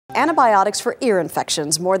Antibiotics for ear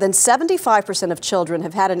infections. More than 75% of children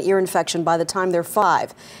have had an ear infection by the time they're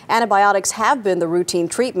 5. Antibiotics have been the routine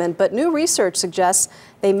treatment, but new research suggests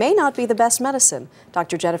they may not be the best medicine.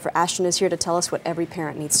 Dr. Jennifer Ashton is here to tell us what every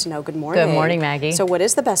parent needs to know. Good morning. Good morning, Maggie. So what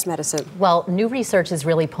is the best medicine? Well, new research is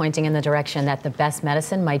really pointing in the direction that the best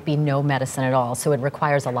medicine might be no medicine at all. So it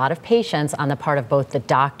requires a lot of patience on the part of both the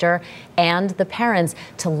doctor and the parents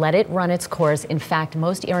to let it run its course. In fact,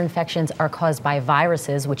 most ear infections are caused by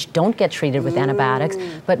viruses, which don't get treated with antibiotics,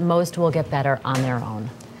 but most will get better on their own.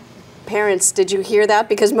 Parents, did you hear that?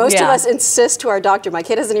 Because most of us insist to our doctor, my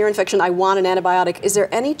kid has an ear infection, I want an antibiotic. Is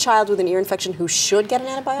there any child with an ear infection who should get an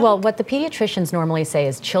antibiotic? Well, what the pediatricians normally say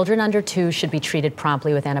is children under 2 should be treated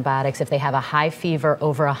promptly with antibiotics if they have a high fever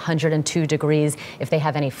over 102 degrees, if they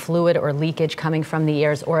have any fluid or leakage coming from the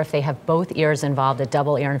ears, or if they have both ears involved, a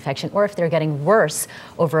double ear infection, or if they're getting worse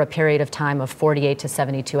over a period of time of 48 to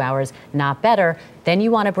 72 hours, not better. Then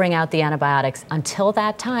you want to bring out the antibiotics. Until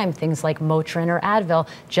that time, things like Motrin or Advil,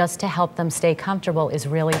 just to help them stay comfortable, is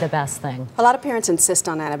really the best thing. A lot of parents insist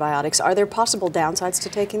on antibiotics. Are there possible downsides to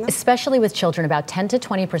taking them? Especially with children, about 10 to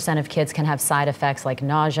 20% of kids can have side effects like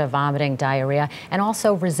nausea, vomiting, diarrhea, and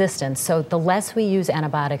also resistance. So the less we use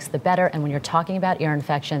antibiotics, the better. And when you're talking about ear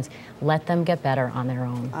infections, let them get better on their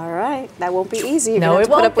own. All right. That won't be easy. You're no, going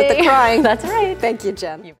to have to put up with the crying. That's right. Thank you,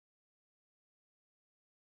 Jen.